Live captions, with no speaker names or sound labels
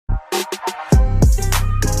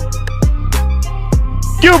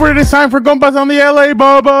Gilbert, it's time for Compas on the LA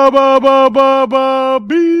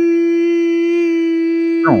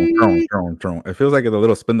It feels like it's a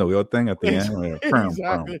little spin the wheel thing at the end.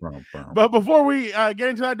 Exactly. But before we get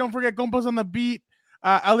into that, don't forget Compas on the Beat.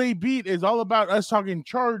 LA Beat is all about us talking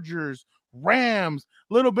Chargers, Rams,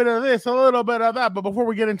 a little bit of this, a little bit of that. But before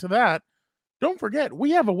we get into that, don't forget,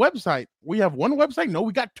 we have a website. We have one website. No,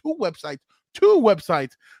 we got two websites.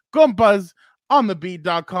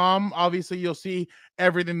 CompasOnTheBeat.com. Obviously, you'll see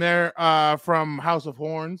everything there from House of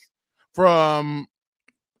Horns, from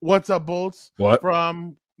What's Up Bolts,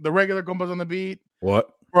 from the regular Compas on the Beat,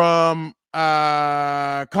 from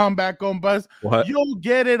Combat Compas. You'll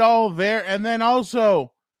get it all there. And then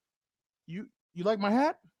also, you like my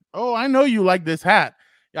hat? Oh, I know you like this hat.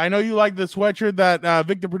 I know you like the sweatshirt that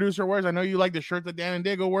Victor Producer wears. I know you like the shirt that Dan and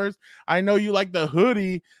Diego wears. I know you like the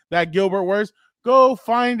hoodie that Gilbert wears. Go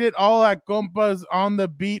find it all at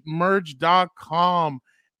CompasOnTheBeatMerch.com.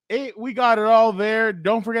 We got it all there.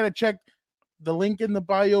 Don't forget to check the link in the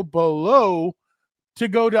bio below to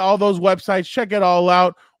go to all those websites. Check it all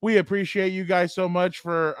out. We appreciate you guys so much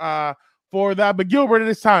for that. But Gilbert, it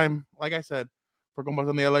is time, like I said, for Compas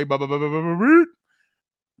on the LA.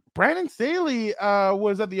 Brandon Staley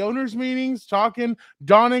was at the owners' meetings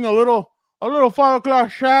donning a little 5 o'clock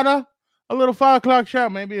shadow. A little 5 o'clock shadow,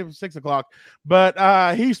 maybe it was 6 o'clock.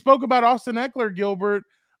 But he spoke about Austin Eckler, Gilbert.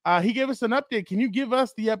 He gave us an update. Can you give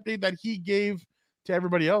us the update that he gave to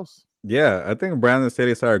everybody else? Yeah, I think Brandon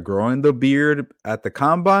Staley started growing the beard at the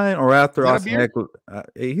combine or after Austin Eckler.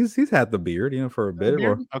 He's had the beard, for a bit.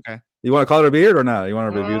 Okay. You want to call it a beard or not? You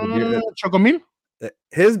want to review the beard? Chocomil?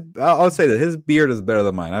 I'll say that his beard is better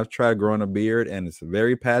than mine. I've tried growing a beard and it's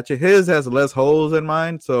very patchy. His has less holes than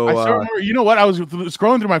mine. So I still remember, you know what? I was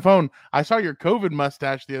scrolling through my phone. I saw your COVID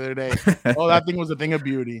mustache the other day. Oh, that thing was a thing of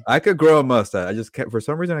beauty. I could grow a mustache. I just can't, for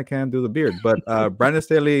some reason I can't do the beard. But Brandon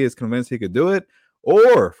Staley is convinced he could do it.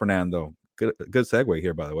 Or Fernando, good segue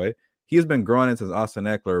here, by the way. He's been growing it since Austin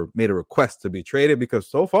Eckler made a request to be traded because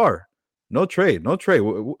so far, no trade.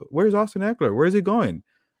 Where's Austin Eckler? Where is he going?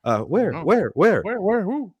 Where?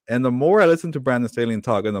 Who? And the more I listen to Brandon Staley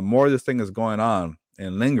talk, and the more this thing is going on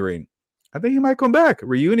and lingering, I think he might come back.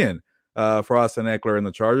 Reunion for Austin Eckler and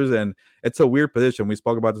the Chargers. And it's a weird position. We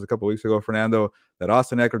spoke about this a couple weeks ago, Fernando, that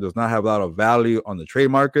Austin Eckler does not have a lot of value on the trade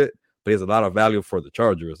market, but he has a lot of value for the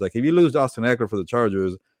Chargers. Like if you lose Austin Eckler for the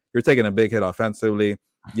Chargers, you're taking a big hit offensively.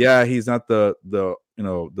 Yeah, he's not the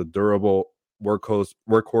durable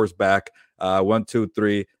workhorse back 1, 2,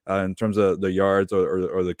 3 in terms of the yards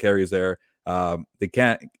or the carries there. They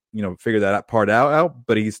can't figure that part out,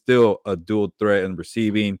 but he's still a dual threat in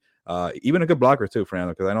receiving, even a good blocker too,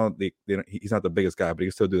 Fernando, because I know he's not the biggest guy, but he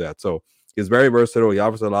can still do that. So he's very versatile. He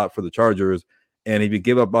offers a lot for the Chargers. And if you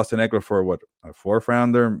give up Austin Eckler for a 4th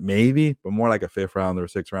rounder, maybe, but more like a 5th rounder,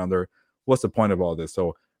 6th rounder, what's the point of all this?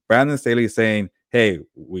 So Brandon Staley is saying, hey,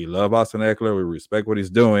 we love Austin Eckler. We respect what he's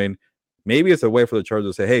doing. Maybe it's a way for the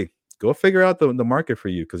Chargers to say, hey, go figure out the market for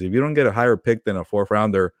you. Because if you don't get a higher pick than a 4th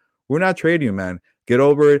rounder, we're not trading you, man. Get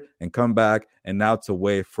over it and come back. And now it's a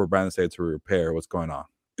way for Brandon Staley to repair what's going on.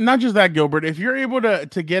 Not just that, Gilbert. If you're able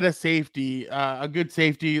to get a safety, a good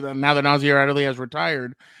safety, now that Nazir Adderley has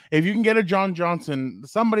retired, if you can get a John Johnson,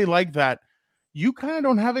 somebody like that, you kind of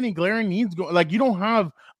don't have any glaring needs going. Like you don't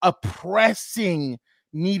have a pressing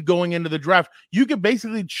need going into the draft. You could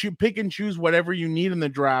basically pick and choose whatever you need in the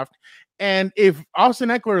draft. And if Austin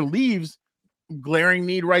Eckler leaves, glaring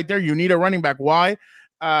need right there. You need a running back. Why?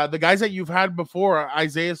 The guys that you've had before,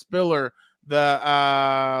 Isaiah Spiller,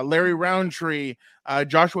 the Larry Roundtree,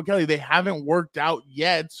 Joshua Kelly, they haven't worked out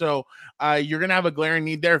yet. So you're going to have a glaring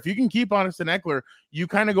need there. If you can keep Austin Eckler, you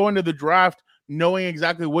kind of go into the draft knowing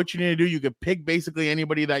exactly what you need to do. You could pick basically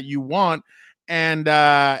anybody that you want. And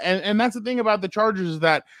that's the thing about the Chargers is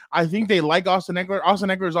that I think they like Austin Eckler. Austin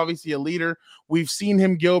Eckler is obviously a leader. We've seen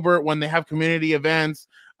him, Gilbert, when they have community events.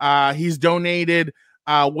 He's donated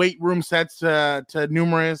weight room sets to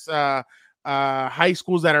numerous high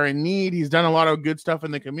schools that are in need. He's done a lot of good stuff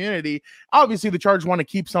in the community. Obviously, the Chargers want to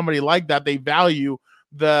keep somebody like that. They value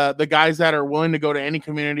the guys that are willing to go to any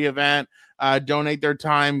community event, donate their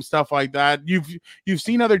time, stuff like that. You've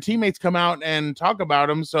seen other teammates come out and talk about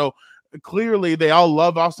him. So clearly they all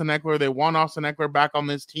love Austin Eckler. They want Austin Eckler back on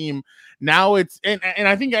this team. Now and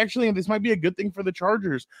I think actually this might be a good thing for the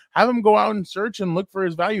Chargers. Have him go out and search and look for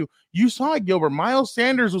his value. You saw it, Gilbert. Miles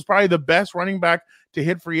Sanders was probably the best running back to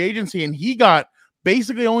hit free agency, and he got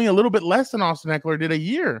basically only a little bit less than Austin Eckler did a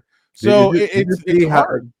year. So it's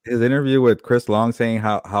hard. His interview with Chris Long saying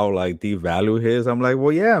how like devalue his. I'm like,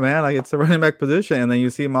 well, yeah, man, like it's a running back position, and then you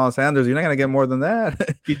see Miles Sanders, you're not gonna get more than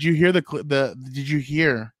that. Did you hear the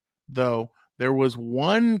there was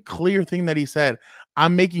one clear thing that he said: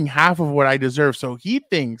 I'm making half of what I deserve. So he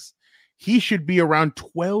thinks he should be around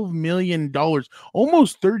 $12 million,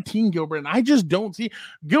 almost 13, Gilbert. And I just don't see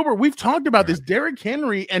Gilbert. We've talked about this. Derrick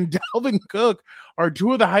Henry and Dalvin Cook are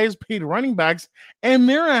two of the highest paid running backs, and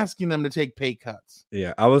they're asking them to take pay cuts.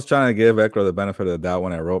 Yeah, I was trying to give Eckler the benefit of the doubt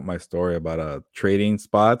when I wrote my story about trading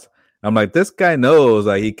spots. I'm like, this guy knows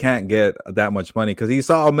like he can't get that much money because he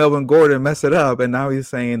saw Melvin Gordon mess it up, and now he's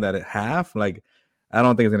saying that at half. Like, I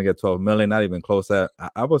don't think he's gonna get 12 million, not even close to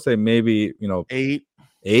that. I would say maybe eight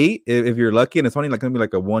if you're lucky, and it's only like gonna be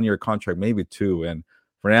like a 1-year contract, maybe 2. And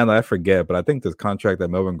Fernando, I forget, but I think this contract that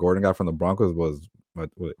Melvin Gordon got from the Broncos was what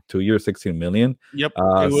 2 years, 16 million. Yep.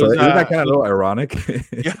 So isn't that kind of a little ironic?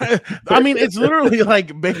 Yeah, I mean, it's literally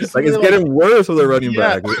like basically like it's getting worse with the running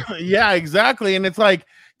back. Yeah, exactly. And it's like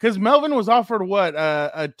because Melvin was offered what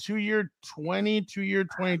a 2-year 20, 2-year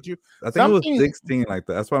 22. I think it was 16 like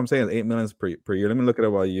that. That's what I'm saying. 8 million per year. Let me look it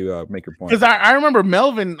up while you make your point. Because I remember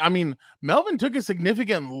Melvin. I mean, Melvin took a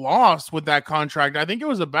significant loss with that contract. I think it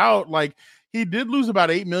was about like he did lose about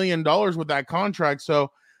 $8 million with that contract.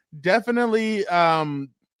 So definitely,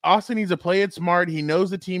 Austin needs to play it smart. He knows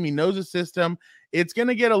the team. He knows the system. It's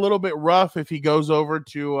gonna get a little bit rough if he goes over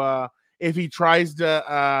to if he tries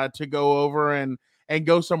to go over and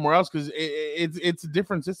go somewhere else because it's a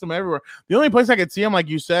different system everywhere. The only place I could see him, like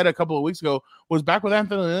you said a couple of weeks ago, was back with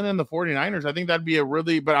Anthony Lynn and the 49ers. I think that'd be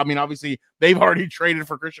but I mean, obviously they've already traded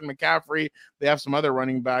for Christian McCaffrey. They have some other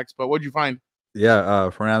running backs, but what'd you find? Yeah,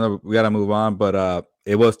 Fernando, we got to move on, but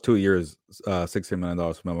it was 2 years, $16 million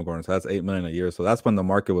for Melvin Gordon. So that's $8 million a year. So that's when the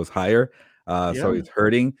market was higher. So he's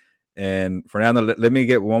hurting. And Fernando, let me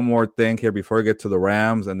get one more thing here before we get to the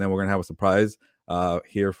Rams, and then we're gonna have a surprise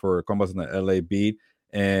here for Compas in the LA beat.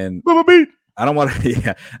 And I don't want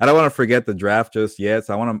to forget the draft just yet.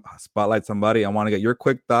 So I want to spotlight somebody. I want to get your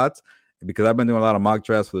quick thoughts because I've been doing a lot of mock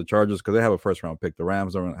drafts for the Chargers because they have a first-round pick. The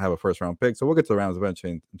Rams don't have a first-round pick. So we'll get to the Rams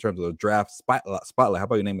eventually in terms of the draft spotlight. How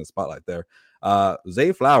about you name the spotlight there?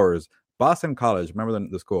 Zay Flowers, Boston College. Remember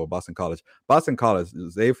the school, Boston College. Boston College,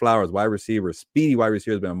 Zay Flowers, wide receiver, speedy wide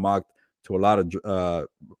receiver, has been mocked to a lot of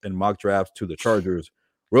in mock drafts to the Chargers.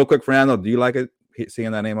 Real quick, Fernando, do you like it?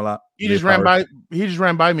 Seeing that name a lot? He just ran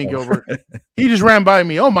by me, Gilbert. He just ran by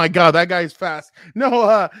me. Oh my God, that guy's fast.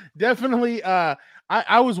 No, definitely.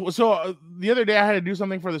 I was the other day I had to do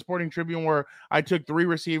something for the Sporting Tribune where I took 3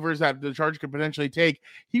 receivers that the Chargers could potentially take.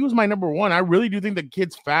 He was my number 1. I really do think the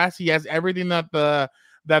kid's fast. He has everything that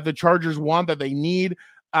the Chargers want, that they need.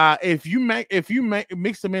 If you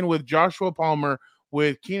mix them in with Joshua Palmer,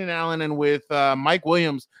 with Keenan Allen, and with Mike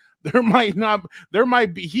Williams, he might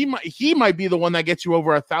be the one that gets you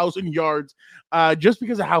over 1,000 yards just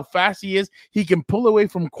because of how fast he is. He can pull away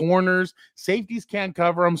from corners. Safeties can't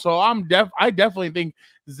cover him. So I definitely think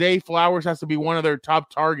Zay Flowers has to be one of their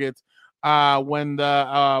top targets when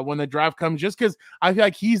the draft comes, just because I feel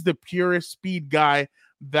like he's the purest speed guy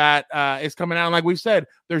that is coming out. And like we said,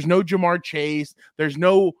 there's no Jamar Chase. There's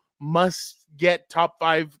no must-get top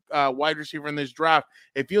 5 wide receiver in this draft.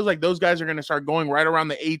 It feels like those guys are going to start going right around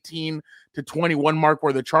the 18 to 21 mark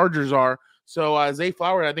where the Chargers are. So Zay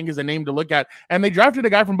Flowers, I think, is a name to look at. And they drafted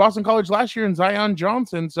a guy from Boston College last year in Zion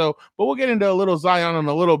Johnson. But we'll get into a little Zion in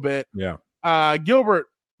a little bit. Yeah. Gilbert,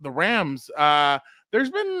 the Rams, there's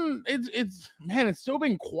been it's still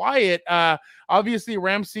been quiet. Obviously,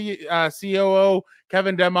 Rams COO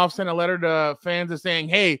Kevin Demoff sent a letter to fans saying,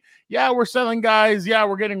 "Hey, yeah, we're selling guys. Yeah,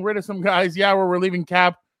 we're getting rid of some guys. Yeah, we're relieving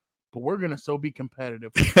cap, but we're gonna still be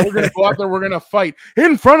competitive. We're gonna go out there. We're gonna fight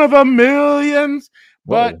in front of the millions."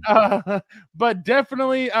 But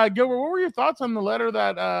definitely, Gilbert, what were your thoughts on the letter?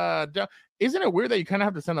 That isn't it weird that you kind of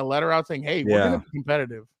have to send a letter out saying, "Hey, we're gonna be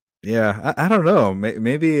competitive." Yeah, I don't know.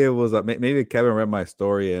 Maybe it was maybe Kevin read my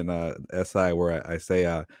story in SI where I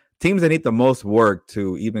say teams that need the most work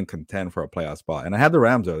to even contend for a playoff spot, and I had the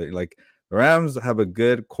Rams there. Like the Rams have a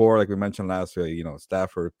good core, like we mentioned last year.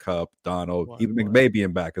 Stafford, Kupp, Donald, even McVay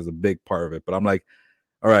being back is a big part of it. But I'm like,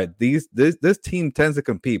 all right, this team tends to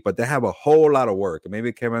compete, but they have a whole lot of work. And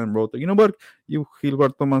maybe Kevin wrote, you know what,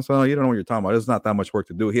 Gilberto Manzano, you don't know what you're talking about. There's not that much work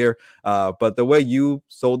to do here. But the way you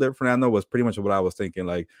sold it, Fernando, was pretty much what I was thinking.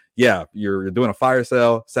 Like, yeah, you're doing a fire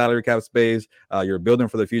sale, salary cap space, you're building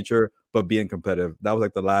for the future, but being competitive. That was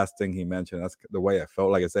like the last thing he mentioned. That's the way I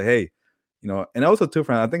felt. Like I said, hey, and also too,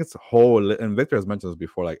 Fernando, I think it's the whole, and Victor has mentioned this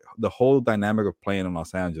before, like the whole dynamic of playing in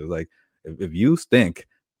Los Angeles. Like if you stink,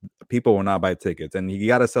 people will not buy tickets, and you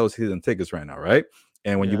got to sell season tickets right now, right?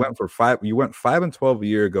 And when you went 5-12 a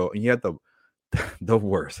year ago, and you had the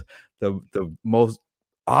worst, the most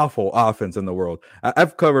awful offense in the world.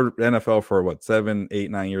 I've covered NFL for what 7,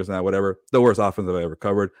 8, 9 years now, whatever. The worst offense I've ever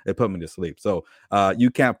covered. It put me to sleep. So you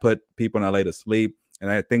can't put people in LA to sleep. And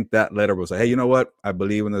I think that letter was like, hey, you know what? I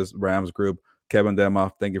believe in this Rams group. Kevin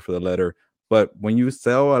Demoff, thank you for the letter. But when you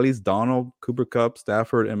sell at least Donald, Cooper Kupp,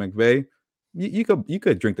 Stafford, and McVay, you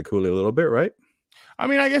could drink the Kool-Aid a little bit, right? I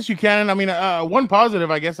mean, I guess you can. I mean, one positive,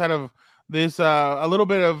 I guess, out of this, a little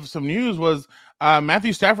bit of some news was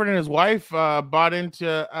Matthew Stafford and his wife bought into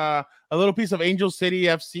a little piece of Angel City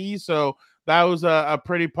FC. So that was a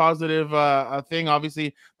pretty positive thing.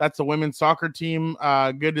 Obviously, that's a women's soccer team.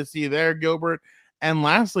 Good to see there, Gilbert. And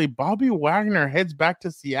lastly, Bobby Wagner heads back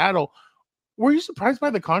to Seattle. Were you surprised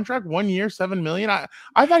by the contract? 1 year, $7 million.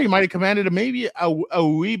 I thought he might have commanded maybe a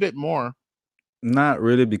wee bit more. Not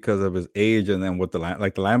really, because of his age, and then with the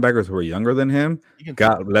linebackers who were younger than him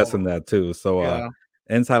got less than that too. So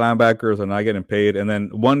inside linebackers are not getting paid. And then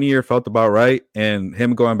 1 year felt about right, and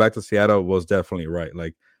him going back to Seattle was definitely right.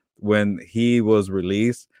 Like when he was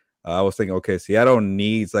released, I was thinking, okay, Seattle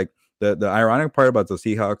needs, like, the ironic part about the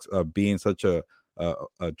Seahawks being such a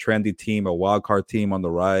trendy team, a wild card team on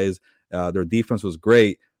the rise. Their defense was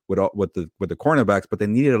great with the cornerbacks, but they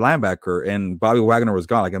needed a linebacker, and Bobby Wagner was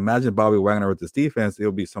gone. Like, imagine Bobby Wagner with this defense,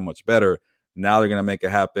 it'll be so much better. Now they're gonna make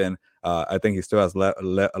it happen. I think he still has a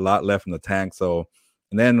lot left in the tank. So,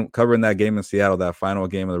 and then covering that game in Seattle, that final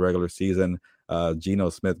game of the regular season, Geno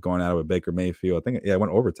Smith going out with Baker Mayfield. I think it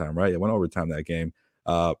went overtime, right? It went overtime that game.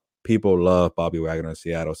 People love Bobby Wagner in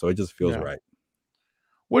Seattle, so it just feels right.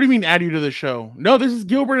 What do you mean add you to the show? No, this is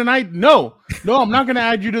Gilbert and I. No, I'm not going to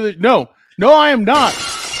add you to the. No, I am not.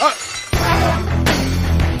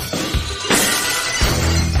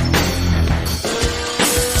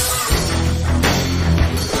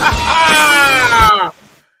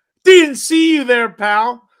 Didn't see you there,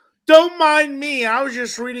 pal. Don't mind me. I was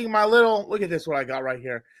just reading my little. Look at this, what I got right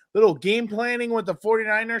here. Little game planning with the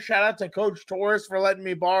 49ers. Shout out to Coach Torres for letting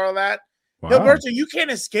me borrow that. Wow. Gilberto, you can't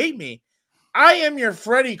escape me. I am your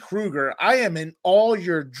Freddy Krueger. I am in all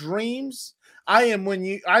your dreams. I am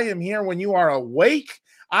here when you are awake.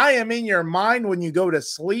 I am in your mind when you go to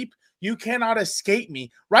sleep. You cannot escape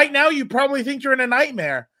me. Right now, you probably think you're in a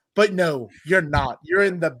nightmare, but no, you're not. You're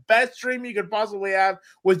in the best dream you could possibly have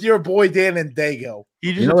with your boy Dan and Dago.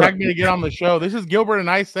 He just attacked me to get on the show. This is Gilbert and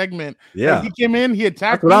I segment. Yeah, he came in, he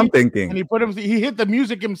attacked me. That's what I'm thinking. And he hit the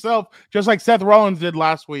music himself, just like Seth Rollins did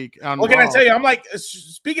last week. What can I tell you? I'm like,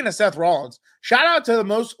 speaking of Seth Rollins, shout out to the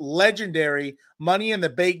most legendary Money in the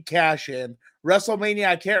Bank cash-in. WrestleMania,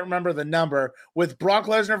 I can't remember the number, with Brock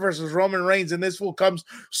Lesnar versus Roman Reigns, and this fool comes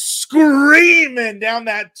screaming down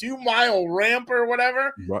that 2-mile ramp or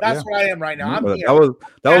whatever. That's what I am right now. I'm here.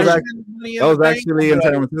 That was actually in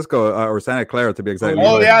San Francisco or Santa Clara, to be exact.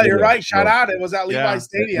 Oh, yeah, you're right. Shout out. It was at Levi's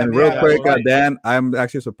Stadium. And real quick, Dan, I'm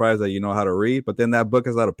actually surprised that you know how to read, but then that book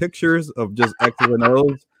has a lot of pictures of just X's and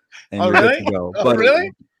O's. And you're good to go. But,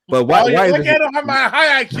 really? But why look, I don't have my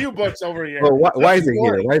high IQ books over here. Well, why is it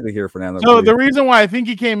here? Why is it here, Fernando? So the reason why I think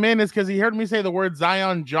he came in is because he heard me say the word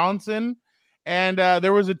Zion Johnson. And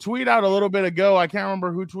there was a tweet out a little bit ago. I can't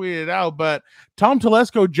remember who tweeted it out, but Tom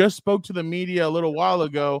Telesco just spoke to the media a little while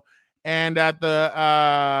ago. And at the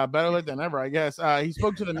better late than ever, I guess, he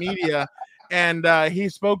spoke to the media and he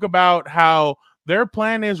spoke about how their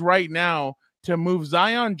plan is right now to move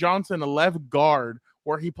Zion Johnson to left guard,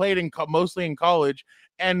 where he played mostly in college,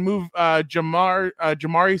 and move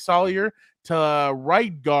Jamari Sawyer to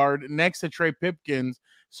right guard next to Trey Pipkins.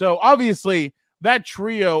 So obviously that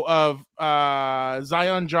trio of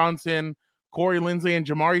Zion Johnson, Corey Linsley, and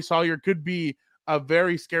Jamari Sawyer could be a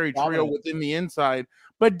very scary trio within the inside.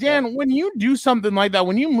 But Dan, when you do something like that,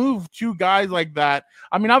 when you move two guys like that,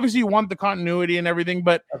 I mean, obviously you want the continuity and everything,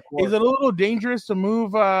 but is it a little dangerous to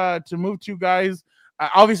move two guys?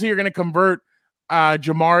 Obviously you're going to convert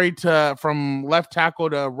Jamari from left tackle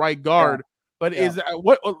to right guard, but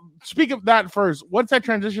speak of that first. What's that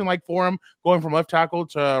transition like for him going from left tackle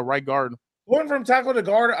to right guard? Going from tackle to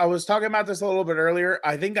guard, I was talking about this a little bit earlier.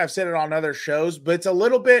 I think I've said it on other shows, but it's a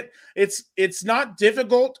little bit, it's not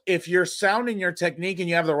difficult if you're sound in your technique and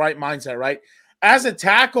you have the right mindset, right? As a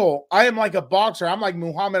tackle, I am like a boxer. I'm like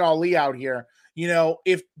Muhammad Ali out here. You know,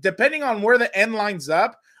 if depending on where the end lines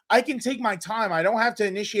up, I can take my time. I don't have to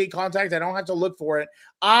initiate contact. I don't have to look for it.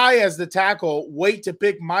 I, as the tackle, wait to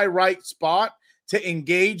pick my right spot to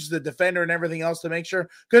engage the defender and everything else to make sure.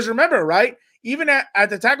 Because remember, right, even at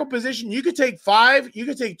the tackle position, you could take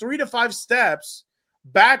 3 to 5 steps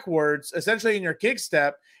backwards, essentially in your kick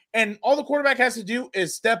step, and all the quarterback has to do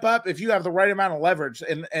is step up if you have the right amount of leverage,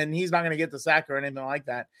 and he's not going to get the sack or anything like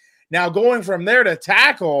that. Now, going from there to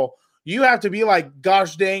tackle, You have to be like,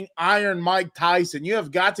 gosh dang, Iron Mike Tyson. You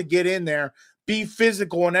have got to get in there, be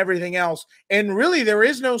physical and everything else. And really, there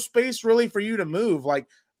is no space really for you to move. Like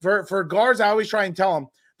for guards, I always try and tell them,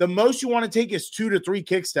 the most you want to take is 2 to 3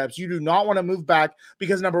 kick steps. You do not want to move back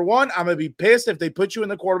because, number one, I'm going to be pissed if they put you in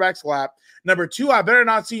the quarterback's lap. Number two, I better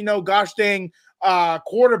not see no gosh dang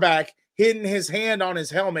quarterback hitting his hand on his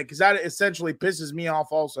helmet, because that essentially pisses me off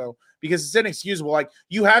also, because it's inexcusable. Like,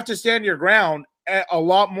 you have to stand your ground a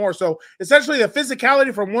lot more. So essentially the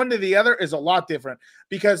physicality from one to the other is a lot different,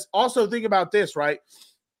 because also think about this, right?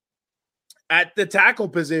 At the tackle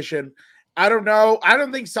position, I don't know. I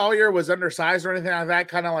don't think Sawyer was undersized or anything like that,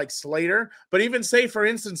 kind of like Slater. But even say, for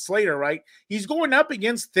instance, Slater, right? He's going up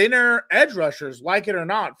against thinner edge rushers, like it or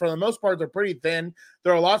not. For the most part, they're pretty thin.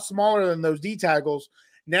 They're a lot smaller than those D tackles.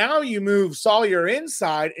 Now you move Sawyer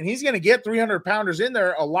inside, and he's going to get 300-pounders in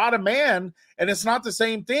there, a lot of man, and it's not the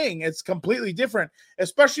same thing. It's completely different,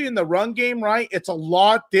 especially in the run game, right? It's a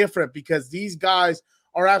lot different because these guys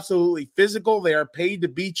are absolutely physical. They are paid to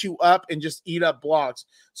beat you up and just eat up blocks.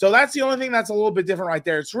 So that's the only thing that's a little bit different right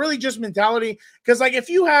there. It's really just mentality, because like if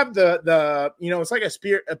you have the it's like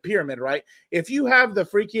a pyramid, right? If you have the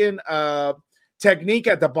freaking technique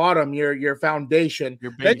at the bottom, your foundation,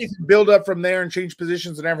 then you can build up from there and change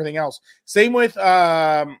positions and everything else. Same with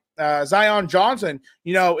Zion Johnson.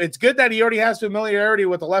 It's good that he already has familiarity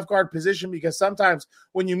with the left guard position, because sometimes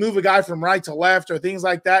when you move a guy from right to left or things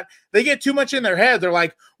like that, they get too much in their head. They're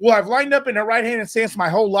like, well, I've lined up in a right-handed stance my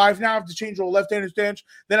whole life. Now I have to change to a left-handed stance.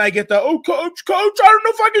 Then I get the, oh, coach, I don't know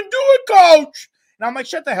if I can do it, coach. And I'm like,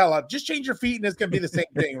 shut the hell up. Just change your feet and it's going to be the same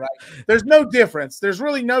thing, right? There's no difference. There's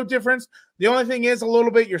really no difference. The only thing is a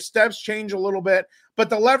little bit, your steps change a little bit, but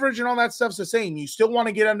the leverage and all that stuff's the same. You still want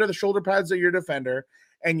to get under the shoulder pads of your defender,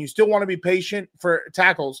 and you still want to be patient for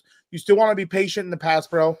tackles. You still want to be patient in the pass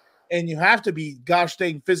pro, and you have to be gosh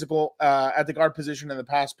dang physical at the guard position in the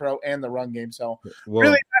pass pro and the run game. So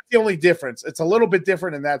really that's the only difference. It's a little bit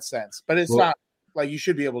different in that sense, but it's not like you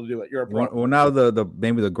should be able to do it. You're a pro. Well, now the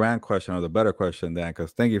maybe the grand question or the better question, Dan,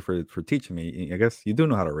 because thank you for teaching me. I guess you do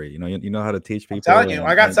know how to read. You know how to teach people. I'm telling you,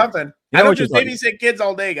 I got something. I don't just babysit kids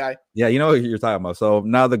all day, guy. Yeah, you know what you're talking about. So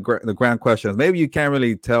now the grand question is, maybe you can't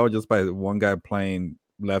really tell just by one guy playing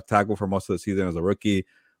left tackle for most of the season as a rookie,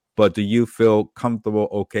 but do you feel comfortable,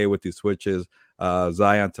 okay with these switches?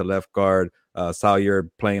 Zion to left guard,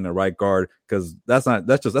 Sawyer playing the right guard, because that's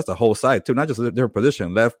a whole side too, not just their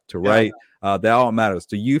position, left to right. That all matters.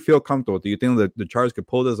 Do you feel comfortable? Do you think that the Chargers could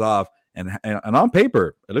pull this off? And on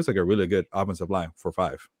paper, it looks like a really good offensive line for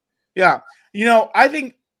 5. Yeah, I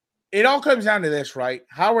think it all comes down to this, right?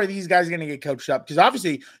 How are these guys going to get coached up? Because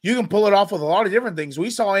obviously you can pull it off with a lot of different things. We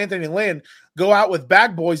saw Anthony Lynn go out with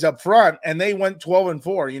bag boys up front, and they went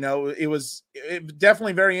 12-4. It was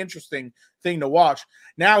definitely very interesting thing to watch.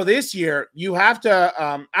 Now this year, you have to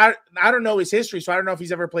I don't know his history, so I don't know if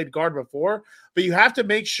he's ever played guard before, but you have to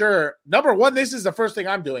make sure, number one, this is the first thing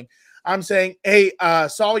I'm doing. I'm saying, hey,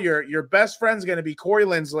 Sawyer, your best friend's going to be Corey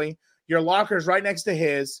Linsley. Your locker's right next to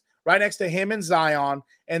him and Zion,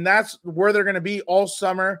 and that's where they're going to be all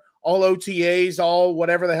summer, all OTAs, all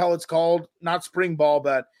whatever the hell it's called, not spring ball,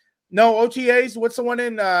 but no OTAs. What's the one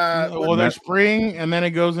in? There's spring, and then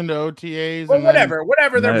it goes into OTAs. Well,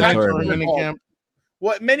 whatever they're mini camp.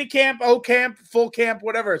 What mini camp, O camp, full camp,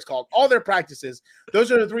 whatever it's called, all their practices.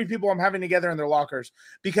 Those are the 3 people I'm having together in their lockers,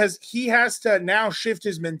 because he has to now shift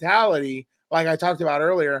his mentality, like I talked about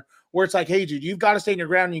earlier, where it's like, hey, dude, you've got to stay in your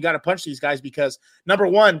ground and you got to punch these guys, because number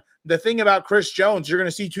one, the thing about Chris Jones, you're going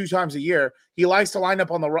to see 2 times a year. He likes to line up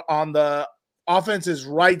on the offense's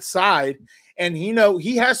right side, and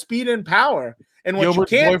he has speed and power. And what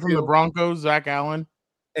Gilbert's you can't boy from the Broncos, Zach Allen.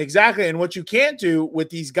 Exactly. And what you can't do with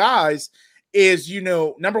these guys is,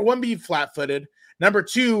 number one, be flat-footed. Number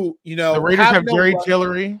two, the Raiders have Jerry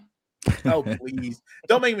Tillery. Oh, please.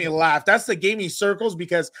 Don't make me laugh. That's the game he circles,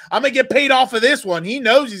 because I'm going to get paid off of this one. He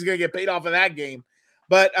knows he's going to get paid off of that game.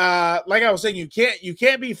 But like I was saying, you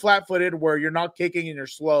can't be flat-footed where you're not kicking and you're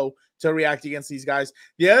slow to react against these guys.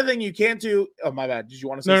 The other thing you can't do – oh, my bad. Did you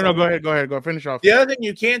want to say something? No, go ahead. Go finish off. The other thing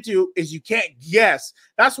you can't do is you can't guess.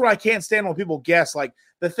 That's what I can't stand when people guess. Like,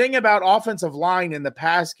 the thing about offensive line in the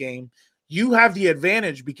pass game, you have the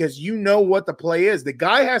advantage because you know what the play is. The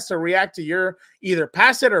guy has to react to your either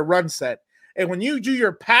pass set or run set. And when you do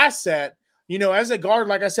your pass set, as a guard,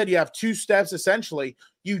 like I said, you have 2 steps essentially.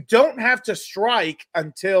 You don't have to strike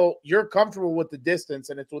until you're comfortable with the distance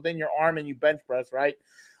and it's within your arm and you bench press, right?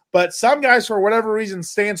 But some guys, for whatever reason,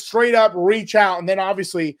 stand straight up, reach out, and then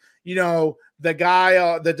obviously, the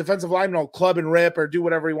guy, the defensive lineman will club and rip or do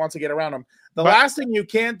whatever he wants to get around him. The last thing you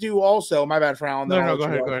can't do also, my bad, Frown. No, go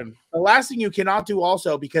ahead. The last thing you cannot do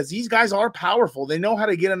also, because these guys are powerful. They know how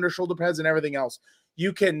to get under shoulder pads and everything else.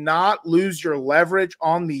 You cannot lose your leverage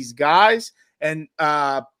on these guys and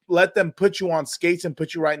let them put you on skates and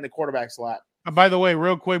put you right in the quarterback's lap. By the way,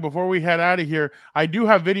 real quick, before we head out of here, I do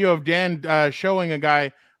have video of Dan showing a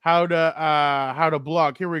guy how to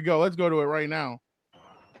block. Here we go. Let's go to it right now.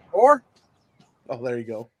 Oh, there you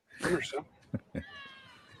go. Here's some.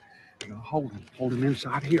 Hold him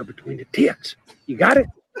inside here between the tits. You got it?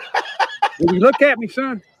 When you look at me,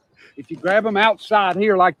 son, if you grab him outside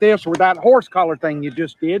here like this or that horse collar thing you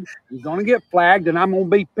just did, you're going to get flagged and I'm going to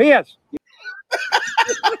be pissed.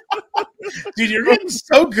 Dude, you're getting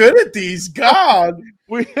so good at these. God.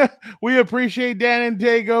 We appreciate Dan and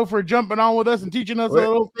Dago for jumping on with us and teaching us a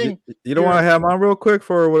little thing. You don't want to have him on real quick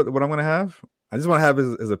for what I'm going to have? I just want to have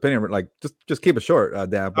his opinion. Like, just keep it short,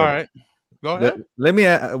 Dan. All right. Go ahead. Let me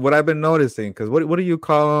what I've been noticing, because what do you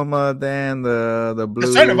call him, Dan? The blue.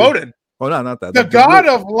 The son of Odin. Oh, no, not that. The god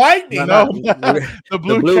of lightning. The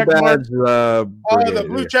blue check badge. The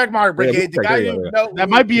blue check mark brigade. The guy that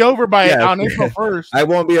might be over by on April 1st. I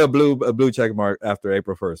won't be a blue check mark after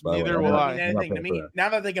April 1st. By Neither the way. will I. Anything to me. Now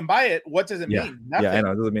that they can buy it, what does it mean? Nothing. Yeah, I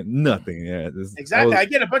know. It doesn't mean nothing. Yeah, exactly. I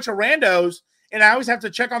get a bunch of randos, and I always have to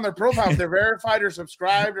check on their profile if they're verified or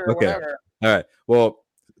subscribed or whatever. All right. Well,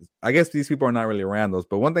 I guess these people are not really randos,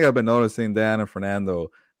 but one thing I've been noticing, Dan and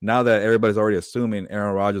Fernando, now that everybody's already assuming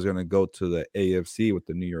Aaron Rodgers is going to go to the AFC with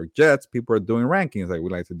the New York Jets, people are doing rankings like we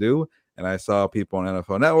like to do. And I saw people on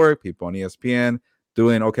NFL Network, people on ESPN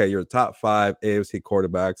doing, okay, your top 5 AFC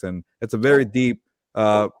quarterbacks. And it's a very deep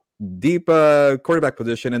quarterback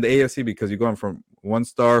position in the AFC, because you're going from one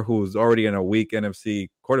star who's already in a weak NFC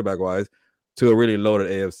quarterback-wise to a really loaded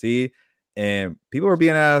AFC. And people are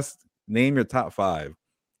being asked, name your top 5.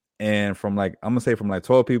 And from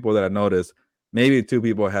 12 people that I noticed, maybe 2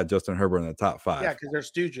 people had Justin Herbert in the top 5. Yeah, because they're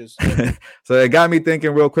stooges. So it got me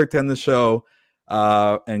thinking real quick to end the show,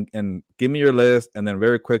 and give me your list, and then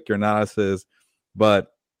very quick your analysis.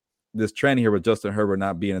 But this trend here with Justin Herbert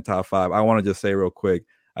not being in the top 5, I want to just say real quick,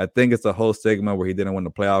 I think it's a whole stigma where he didn't win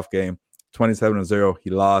the playoff game. 27-0,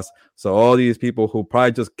 he lost. So all these people who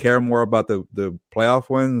probably just care more about the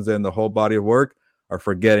playoff wins and the whole body of work are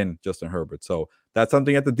forgetting Justin Herbert. So that's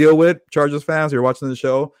something you have to deal with, Chargers fans. You're watching the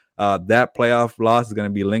show. That playoff loss is going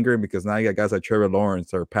to be lingering, because now you got guys like Trevor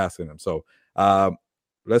Lawrence are passing him. So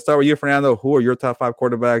let's start with you, Fernando. Who are your top 5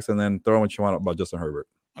 quarterbacks? And then throw in what you want about Justin Herbert.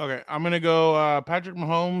 Okay, I'm going to go Patrick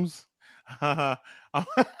Mahomes. I'm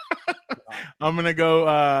going to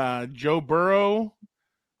go Joe Burrow.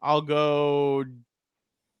 I'll go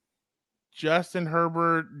Justin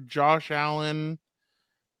Herbert, Josh Allen,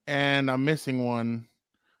 and I'm missing one.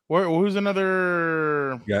 Who's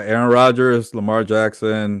another? Yeah, Aaron Rodgers, Lamar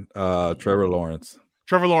Jackson, Trevor Lawrence.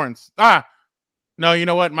 Trevor Lawrence. No, you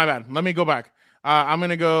know what? My bad. Let me go back. I'm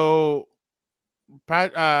gonna go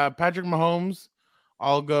Patrick Mahomes.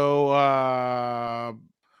 I'll go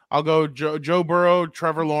Joe Burrow,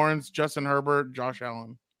 Trevor Lawrence, Justin Herbert, Josh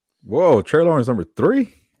Allen. Whoa, Trevor Lawrence number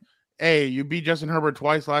 3. Hey, you beat Justin Herbert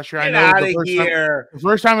twice last year. Get I know out of here. The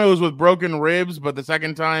first time it was with broken ribs, but the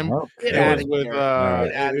second time Get it out was of with here.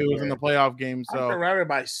 it was in the playoff game. I'm So surrounded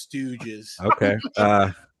by stooges. Okay.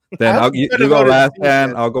 Then you go last,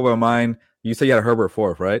 Dan. I'll go with mine. You say you had Herbert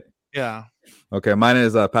 4th, right? yeah. Okay, mine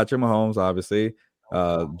is Patrick Mahomes, obviously.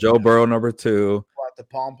 Joe Burrow number 2. The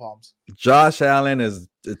pom-poms. Josh Allen it's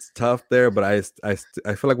tough there, but I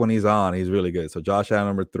feel like when he's on, he's really good. So Josh Allen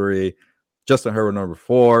number 3, Justin Herbert number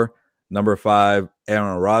 4, number 5,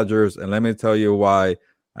 Aaron Rodgers. And let me tell you why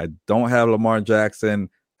I don't have Lamar Jackson.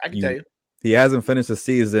 I can tell you. He hasn't finished the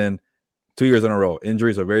season 2 years in a row.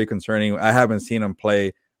 Injuries are very concerning. I haven't seen him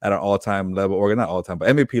play at an all-time level, or not all-time, but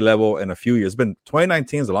MVP level in a few years. It's been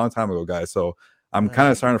 2019 is a long time ago, guys. So I'm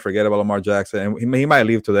kind of starting to forget about Lamar Jackson, and he might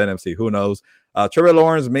leave to the NFC. Who knows? Trevor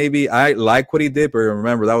Lawrence, maybe. I like what he did, but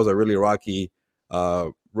remember, that was a really rocky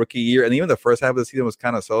rookie year, and even the first half of the season was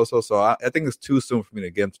kind of so-so. So I think it's too soon for me to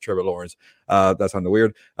get into Trevor Lawrence. That sounded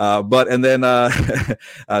weird. And then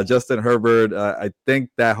Justin Herbert, I think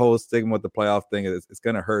that whole stigma with the playoff thing is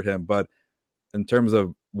going to hurt him. But in terms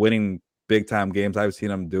of winning big-time games, I've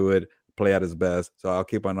seen him do it, play at his best. So I'll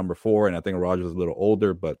keep on number 4, and I think Rodgers is a little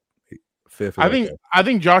older, but 5th. I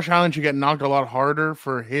think Josh Allen should get knocked a lot harder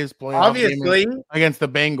for his playoff Obviously, game against the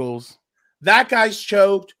Bengals. That guy's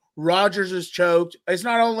choked. Rodgers is choked. It's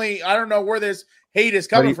not only, I don't know where this hate is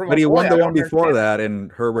coming from. But he won the one before that, and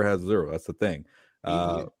Herbert has 0. That's the thing.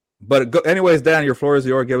 Anyways, Dan, your floor is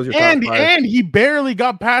yours. Give us your top 5. And he barely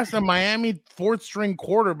got past a Miami 4th string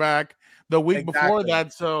quarterback the week before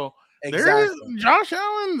that. So there is Josh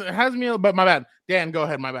Allen has me, but my bad. Dan, go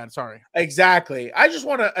ahead. My bad. Sorry. Exactly. I just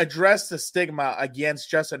want to address the stigma against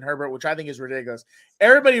Justin Herbert, which I think is ridiculous.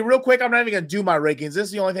 Everybody, real quick, I'm not even going to do my rankings. This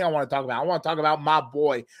is the only thing I want to talk about. I want to talk about my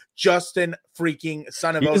boy, Justin freaking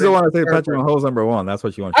son of. You just want to say Patrick Mahomes number one. That's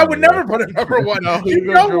what you want. I would never put it number one. No, you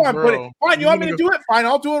know who I'm putting. Fine. You want me to do it? Fine.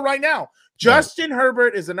 I'll do it right now. Justin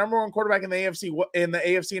Herbert is the number one quarterback in the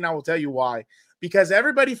AFC, and I will tell you why. Because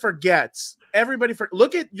everybody forgets.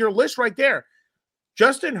 Look at your list right there.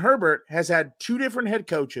 Justin Herbert has had 2 different head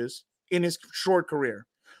coaches in his short career,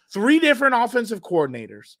 3 different offensive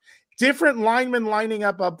coordinators, different linemen lining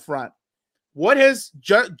up front. What has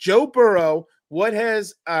Joe Burrow? What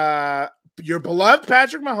has your beloved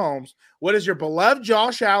Patrick Mahomes? What has your beloved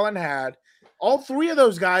Josh Allen had? All 3 of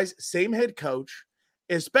those guys, same head coach,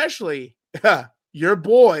 especially your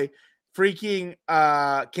boy freaking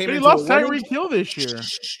came into lost Tyreek Hill this year.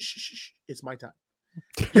 It's my time.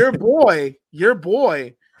 Your boy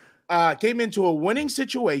came into a winning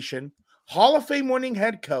situation, Hall of Fame winning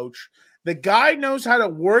head coach. The guy knows how to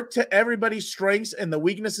work to everybody's strengths and the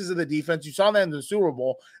weaknesses of the defense. You saw that in the Super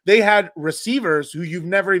Bowl. They had receivers who you've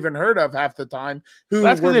never even heard of half the time.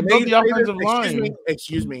 That's because they built the offensive line.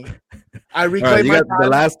 Excuse me. I reclaim you got the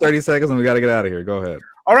last 30 seconds and we got to get out of here. Go ahead.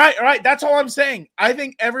 All right. That's all I'm saying. I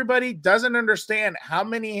think everybody doesn't understand how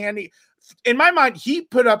many in my mind, he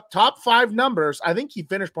put up top 5 numbers. I think he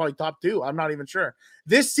finished probably top 2. I'm not even sure.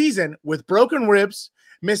 This season, with broken ribs,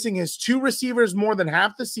 missing his 2 receivers more than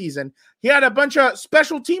half the season, he had a bunch of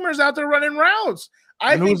special teamers out there running routes.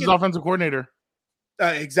 Who was his offensive coordinator?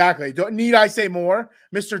 Exactly. Need I say more?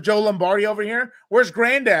 Mr. Joe Lombardi over here? Where's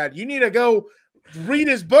Granddad? You need to go read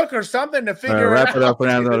his book or something to figure it out. Wrap it up,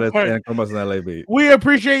 Fernando. And Compas on the LA beat. We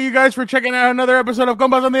appreciate you guys for checking out another episode of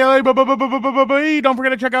Compas on the LA beat. Don't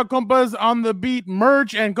forget to check out Compas on the Beat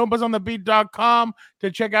merch and compasonthebeat.com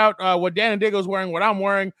to check out what Dan and Diggo's wearing, what I'm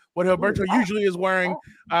wearing, what Hilberto usually is wearing.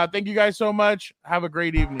 Thank you guys so much. Have a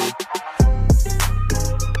great evening.